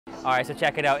All right, so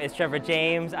check it out. It's Trevor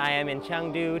James. I am in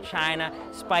Chengdu, China,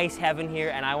 spice heaven here,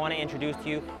 and I want to introduce to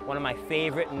you one of my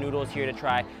favorite noodles here to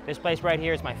try. This place right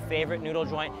here is my favorite noodle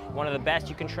joint, one of the best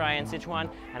you can try in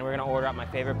Sichuan, and we're gonna order up my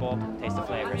favorite bowl, taste the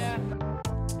flavors.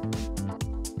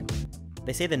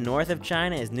 They say the north of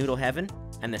China is noodle heaven,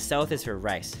 and the south is for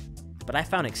rice. But I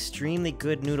found extremely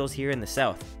good noodles here in the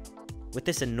south. With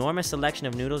this enormous selection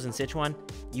of noodles in Sichuan,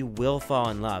 you will fall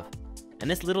in love. And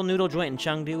this little noodle joint in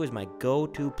Chengdu is my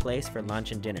go-to place for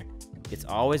lunch and dinner. It's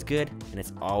always good and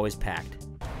it's always packed.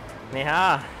 你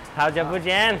好，好久不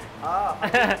见。好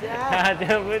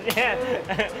久不见。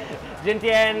今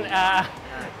天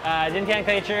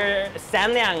可以吃3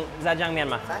两炸酱面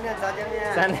吗？3两炸酱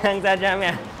面。3两炸酱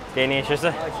面，给你试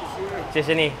试。谢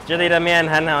谢你，这里的面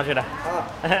很好吃的。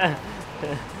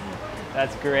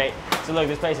That's great. So look,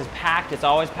 this place is packed. It's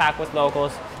always packed with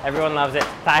locals. Everyone loves it.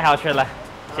 太好吃了。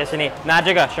谢谢你。拿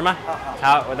这个是吗？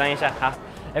好，我等一下。好。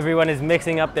Everyone is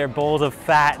mixing up their bowls of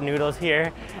fat noodles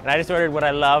here, and I just ordered what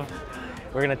I love.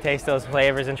 We're gonna taste those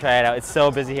flavors and try it out. It's so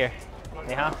busy here.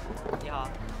 你好。你好。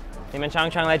你们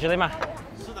常常来这里吗？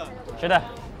是的。是的。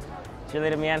这里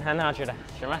的面很好吃的，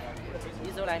是吗？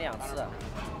一周来2次。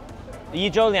一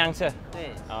周2次。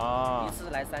对。哦。一次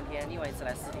来3天，另外一次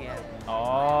来4天。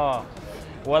哦。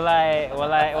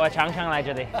我常常来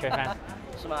这里吃饭。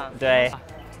是吗？对。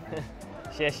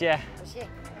谢谢。谢谢。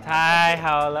太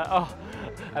好了。Oh,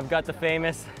 I've got the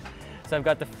famous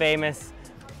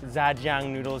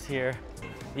Zhejiang noodles here.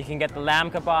 You can get the lamb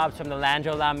kebabs from the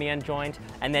Lanzhou mian joint,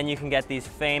 and then you can get these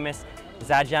famous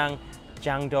Zhejiang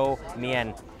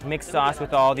jiangdoumian mixed sauce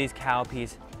with all these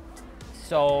cowpeas.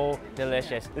 So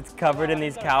delicious. It's covered in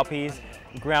these cowpeas,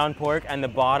 ground pork, and the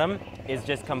bottom is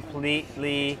just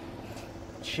completely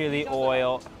chili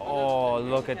oil. Oh,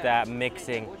 look at that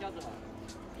mixing.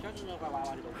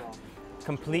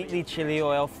 Completely chili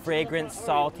oil, fragrant,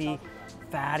 salty,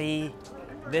 fatty.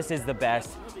 This is the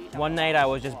best. One night I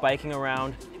was just biking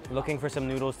around looking for some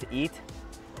noodles to eat,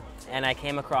 and I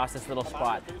came across this little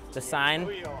spot. The sign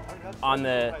on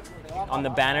the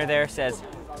banner there says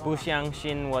不相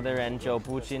信我的人就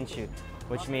不进去,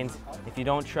 which means if you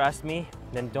don't trust me,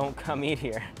 then don't come eat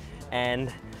here. And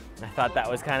I thought that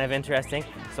was kind of interesting.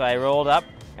 So I rolled up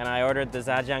and I ordered the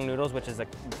Zhejiang noodles, which is a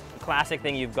classic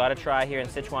thing you've got to try here in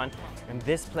Sichuan. And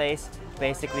this place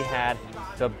basically had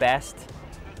the best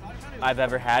I've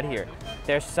ever had here.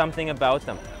 There's something about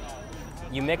them.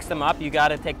 You mix them up, you got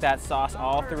to take that sauce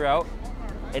all throughout.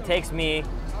 It takes me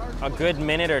a good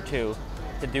minute or two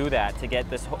to do that, to get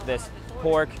this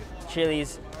pork,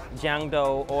 chilies,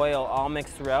 jiangdou, oil all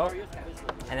mixed throughout.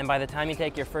 And then by the time you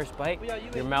take your first bite,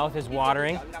 your mouth is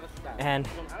watering. And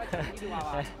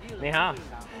ni hao.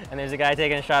 And there's a guy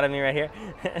taking a shot of me right here.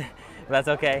 That's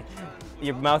okay.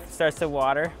 Your mouth starts to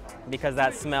water because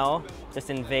that smell just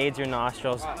invades your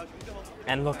nostrils.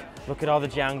 And look at all the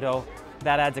jiangdou.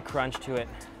 That adds a crunch to it.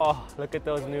 Oh, look at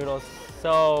those noodles.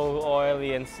 So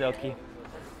oily and silky.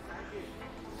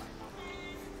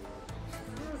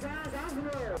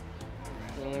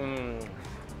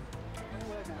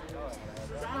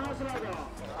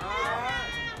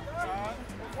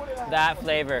 That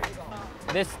flavor.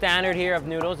 This standard here of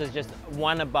noodles is just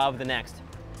one above the next.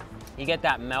 You get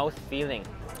that mouth feeling.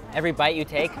 Every bite you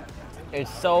take is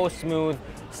so smooth,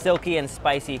 silky and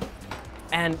spicy.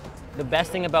 And the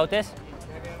best thing about this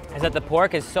is that the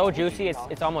pork is so juicy,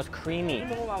 it's almost creamy.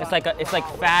 It's like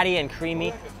fatty and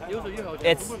creamy.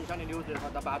 It's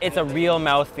a real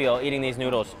mouthfeel eating these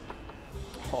noodles.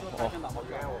 Oh.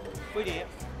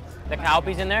 The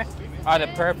cowpeas in there are the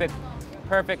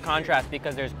perfect contrast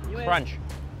because there's crunch.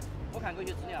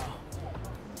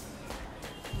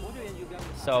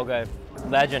 So good.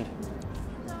 Legend.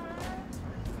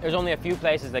 There's only a few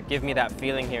places that give me that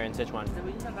feeling here in Sichuan.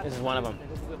 This is one of them.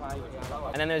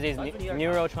 And then there's these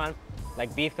Niurouchuan,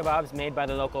 like beef kebabs made by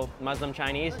the local Muslim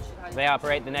Chinese. They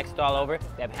operate the next stall over.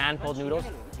 They have hand-pulled noodles.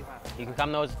 You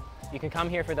can come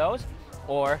here for those,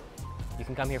 or you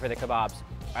can come here for the kebabs.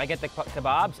 I get the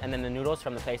kebabs and then the noodles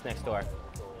from the place next door.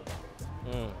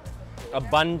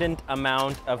 Abundant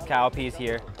amount of cowpeas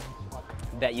here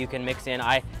that you can mix in.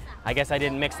 I guess I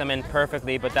didn't mix them in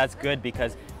perfectly, but that's good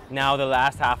because now the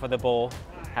last half of the bowl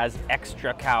has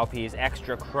extra cowpeas,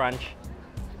 extra crunch,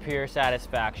 pure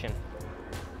satisfaction.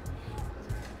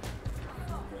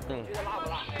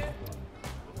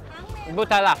 不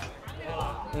太辣。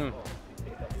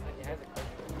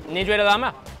你觉得辣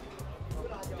吗？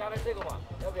加点这个嘛，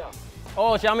要不要？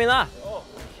哦，小米辣。哦，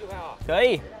喜欢啊。可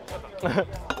以。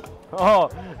哦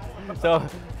 ，so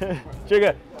这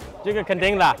个肯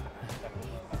定辣。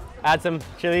Add some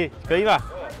chili， 可以吗？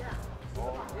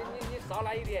你少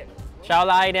辣一点。少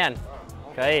辣一点。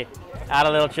Okay, add a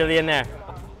little chili in there.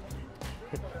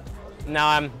 Now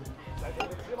I'm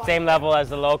same level as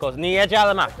the locals. 你也加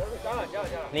了吗？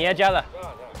你也加了。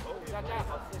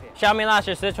小米辣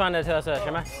是四川的特色，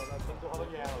是吗？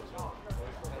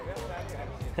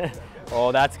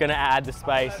 Oh, that's gonna add the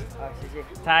spice. 谢谢。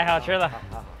太好吃了。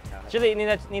好。这里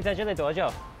你在这里多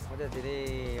久？我在这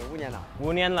里5年了。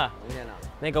5年了。5年了。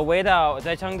那个味道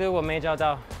在成都我没找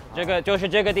到，这个就是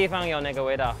这个地方有那个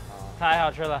味道，太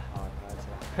好吃了。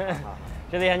好，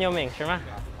这里很有名是吗？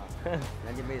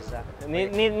那就没事啊。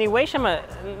你为什么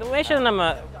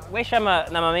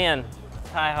那么面？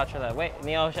太好吃了。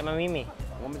你有什么秘密？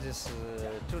我们这是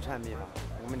祖传秘法。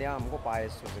我们俩，我爸也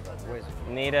说这个，我也说。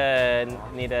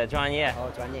你的专业？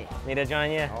哦，专业。你的专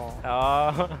业？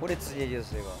哦。我的职业就是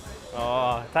这个。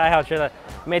哦，太好吃了！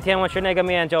每天我吃那个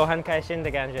面就很开心的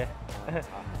感觉，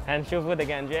很舒服的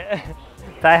感觉，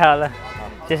太好了！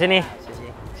谢谢你，谢谢，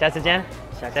下次见，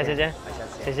下次见，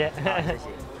谢谢，谢谢，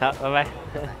好，拜拜，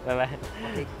拜拜。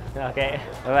Okay,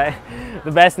 bye-bye.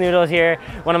 The best noodles here,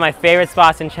 one of my favorite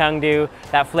spots in Chengdu.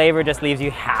 That flavor just leaves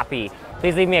you happy.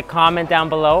 Please leave me a comment down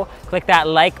below. Click that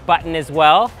like button as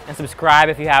well and subscribe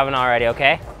if you haven't already,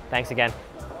 okay? Thanks again.